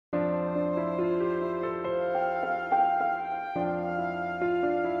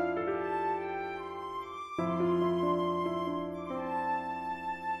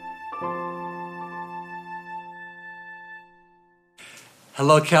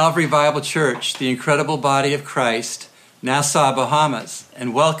Hello, Calvary Bible Church, the incredible body of Christ, Nassau, Bahamas,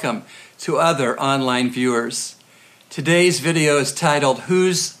 and welcome to other online viewers. Today's video is titled,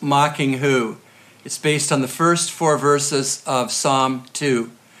 Who's Mocking Who? It's based on the first 4 verses of Psalm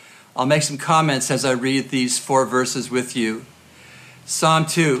 2. I'll make some comments as I read these 4 verses with you. Psalm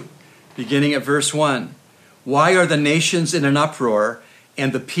 2, beginning at verse 1. Why are the nations in an uproar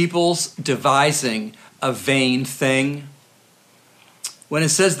and the peoples devising a vain thing? When it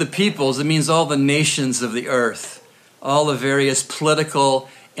says the peoples, it means all the nations of the earth, all the various political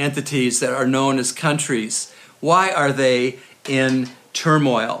entities that are known as countries. Why are they in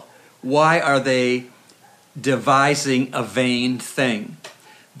turmoil? Why are they devising a vain thing?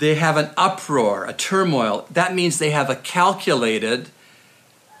 They have an uproar, a turmoil. That means they have a calculated,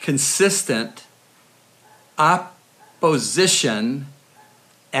 consistent opposition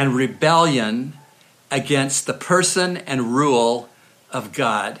and rebellion against the person and rule of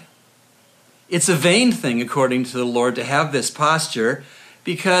God. It's a vain thing, according to the Lord, to have this posture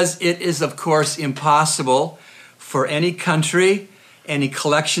because it is, of course, impossible for any country, any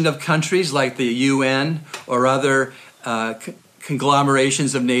collection of countries like the UN or other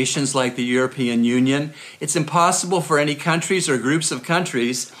conglomerations of nations like the European Union. It's impossible for any countries or groups of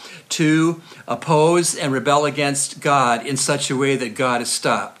countries to oppose and rebel against God in such a way that God is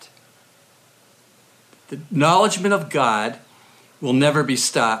stopped. The acknowledgement of God will never be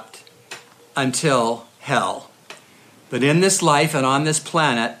stopped until hell. But in this life and on this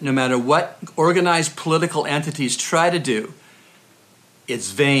planet, no matter what organized political entities try to do,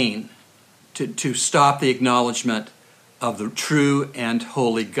 it's vain to stop the acknowledgement of the true and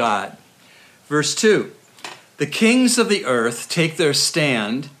holy God. Verse 2, the kings of the earth take their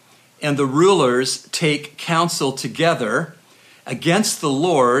stand, and the rulers take counsel together against the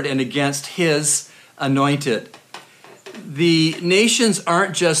Lord and against his anointed. The nations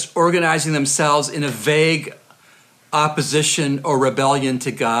aren't just organizing themselves in a vague opposition or rebellion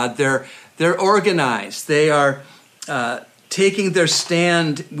to God. They're organized. They are taking their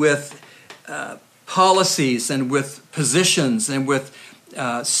stand with policies and with positions and with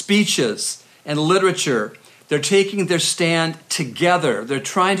speeches and literature. They're taking their stand together. They're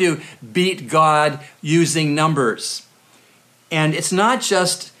trying to beat God using numbers. And it's not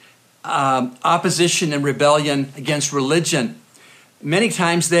just opposition and rebellion against religion. Many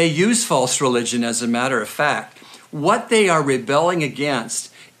times they use false religion, as a matter of fact. What they are rebelling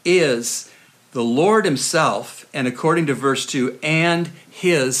against is the Lord himself, and according to verse 2, and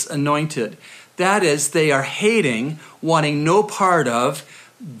his anointed. That is, they are hating, wanting no part of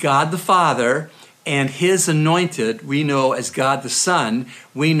God the Father and his anointed, we know as God the Son,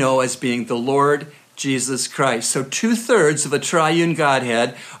 we know as being the Lord Jesus Christ. So 2/3 of a triune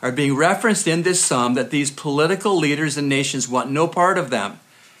Godhead are being referenced in this psalm, that these political leaders and nations want no part of them.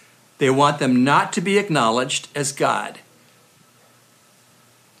 They want them not to be acknowledged as God.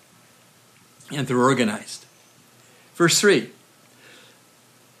 And they're organized. Verse 3.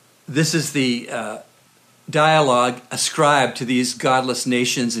 This is the dialogue ascribed to these godless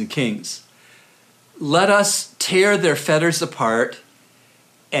nations and kings. Let us tear their fetters apart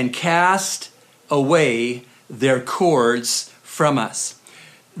and cast away their cords from us.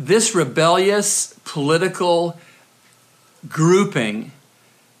 This rebellious political grouping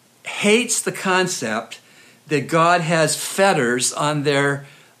hates the concept that God has fetters on their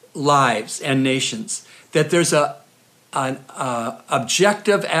lives and nations, that there's an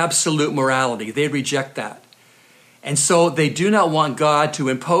objective absolute morality. They reject that. And so they do not want God to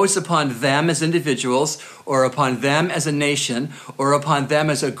impose upon them as individuals or upon them as a nation or upon them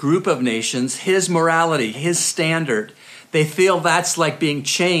as a group of nations his morality, his standard. They feel that's like being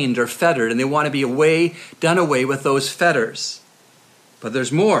chained or fettered, and they want to be done away with those fetters. But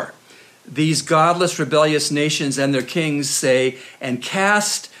there's more. These godless, rebellious nations and their kings say, and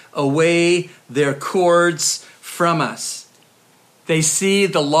cast away their cords from us. They see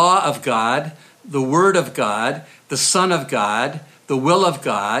the law of God, the word of God, the Son of God, the will of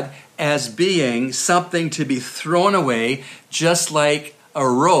God, as being something to be thrown away, just like a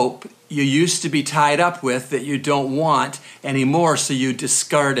rope you used to be tied up with that you don't want anymore, so you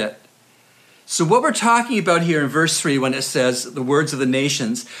discard it. So what we're talking about here in verse 3, when it says, the words of the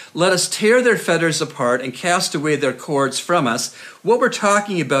nations, let us tear their fetters apart and cast away their cords from us, what we're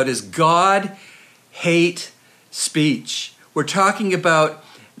talking about is God-hate speech. We're talking about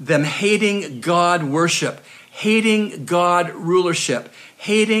them hating God worship, hating God rulership,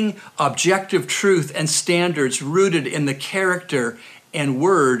 hating objective truth and standards rooted in the character and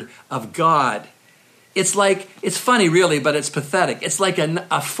word of God. It's funny really, but it's pathetic. It's like a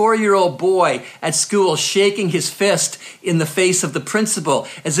 4-year-old boy at school shaking his fist in the face of the principal,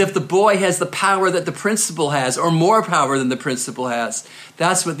 as if the boy has the power that the principal has, or more power than the principal has.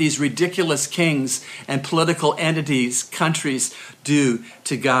 That's what these ridiculous kings and political entities, countries, do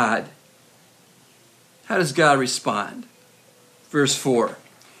to God. How does God respond? Verse 4,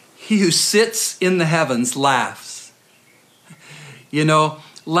 he who sits in the heavens laughs. You know,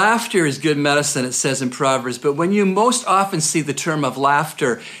 laughter is good medicine, it says in Proverbs, but when you most often see the term of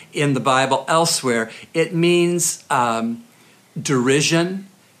laughter in the Bible elsewhere, it means derision,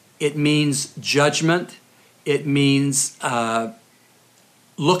 it means judgment, it means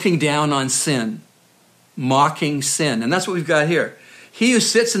looking down on sin, mocking sin. And that's what we've got here. He who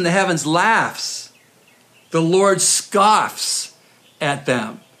sits in the heavens laughs. The Lord scoffs at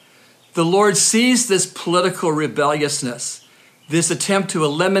them. The Lord sees this political rebelliousness, this attempt to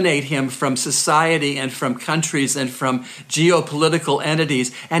eliminate him from society and from countries and from geopolitical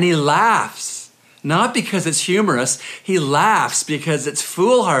entities, and he laughs. Not because it's humorous, he laughs because it's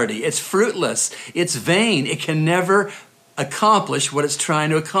foolhardy, it's fruitless, it's vain. It can never accomplish what it's trying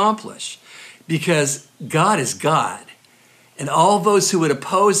to accomplish, because God is God. And all those who would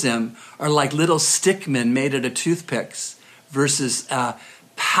oppose him are like little stickmen made out of toothpicks versus a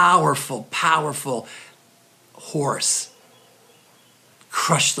powerful, powerful horse.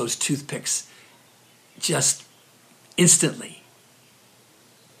 Crush those toothpicks just instantly.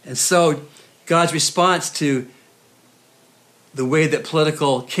 And so God's response to the way that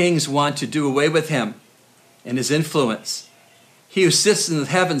political kings want to do away with him and his influence. He who sits in the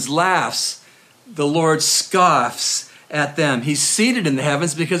heavens laughs. The Lord scoffs at them. He's seated in the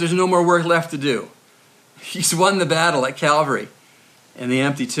heavens because there's no more work left to do. He's won the battle at Calvary and the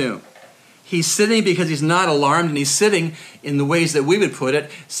empty tomb. He's sitting because he's not alarmed, and he's sitting in the ways that we would put it,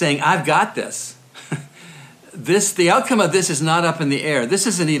 saying, I've got this. The outcome of this is not up in the air. This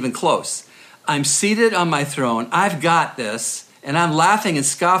isn't even close. I'm seated on my throne. I've got this, and I'm laughing and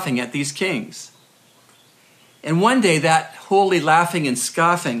scoffing at these kings. And one day that holy laughing and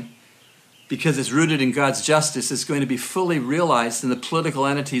scoffing, because it's rooted in God's justice, is going to be fully realized in the political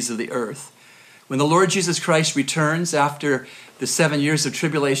entities of the earth. When the Lord Jesus Christ returns after the 7 years of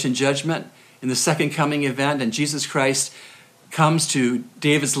tribulation judgment in the second coming event, and Jesus Christ comes to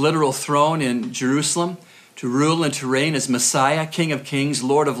David's literal throne in Jerusalem to rule and to reign as Messiah, King of Kings,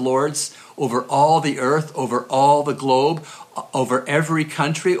 Lord of Lords, over all the earth, over all the globe, over every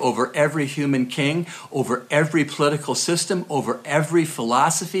country, over every human king, over every political system, over every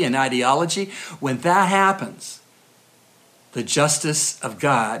philosophy and ideology. When that happens, the justice of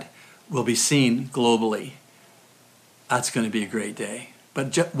God will be seen globally. That's going to be a great day.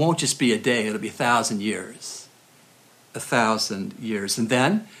 But it won't just be a day, it'll be 1,000 years. 1,000 years. And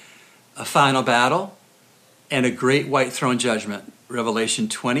then a final battle and a great white throne judgment. Revelation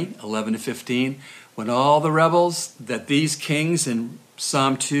 20, 11 to 15. When all the rebels that these kings in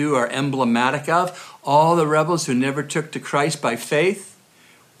Psalm 2 are emblematic of, all the rebels who never took to Christ by faith,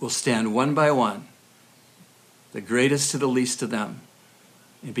 will stand one by one, the greatest to the least of them,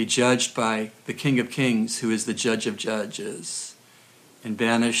 and be judged by the King of Kings, who is the Judge of Judges, and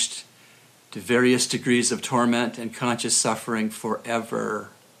banished to various degrees of torment and conscious suffering forever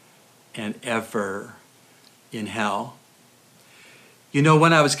and ever in hell. You know,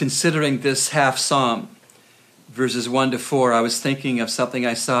 when I was considering this half psalm, verses 1 to 4, I was thinking of something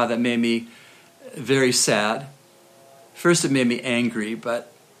I saw that made me very sad. First, it made me angry,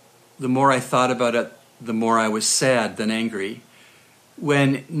 but the more I thought about it, the more I was sad than angry.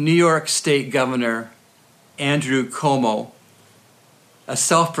 When New York State Governor Andrew Cuomo, a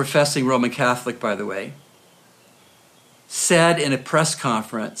self-professing Roman Catholic, by the way, said in a press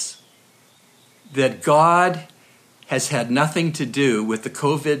conference that God has had nothing to do with the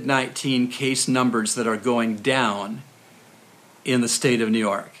COVID-19 case numbers that are going down in the state of New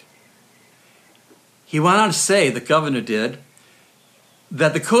York. He went on to say, the governor did,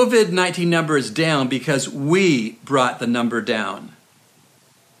 that the COVID-19 number is down because we brought the number down.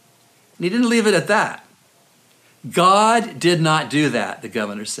 And he didn't leave it at that. God did not do that, the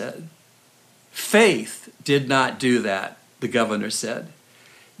governor said. Faith did not do that, the governor said.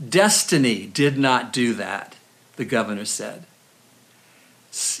 Destiny did not do that, the governor said.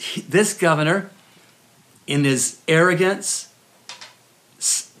 This governor, in his arrogance,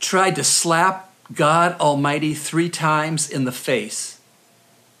 tried to slap God Almighty 3 times in the face.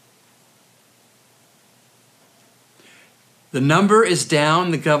 The number is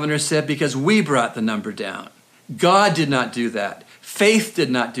down, the governor said, because we brought the number down. God did not do that. Faith did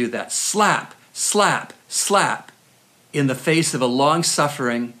not do that. Slap, slap, slap in the face of a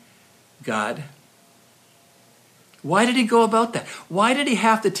long-suffering God. Why did he go about that? Why did he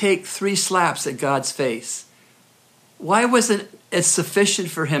have to take 3 slaps at God's face? Why wasn't it sufficient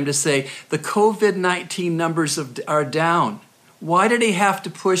for him to say the COVID-19 numbers are down? Why did he have to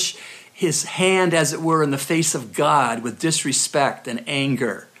push his hand, as it were, in the face of God with disrespect and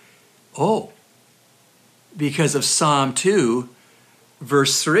anger? Oh, because of Psalm 2,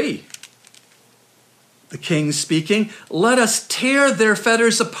 verse 3. The king speaking, "Let us tear their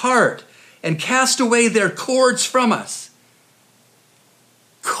fetters apart and cast away their cords from us."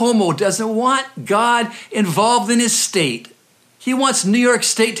 Cuomo doesn't want God involved in his state. He wants New York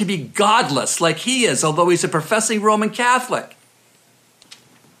State to be godless like he is, although he's a professing Roman Catholic.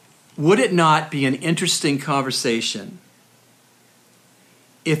 Would it not be an interesting conversation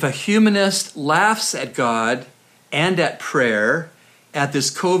if a humanist laughs at God and at prayer at this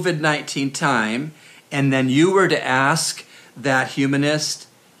COVID-19 time, and then you were to ask that humanist,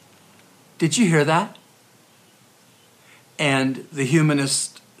 "Did you hear that?" And the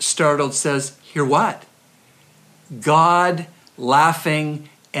humanist, startled, says, "Hear what?" God laughing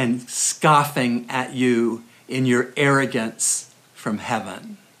and scoffing at you in your arrogance from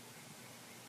heaven.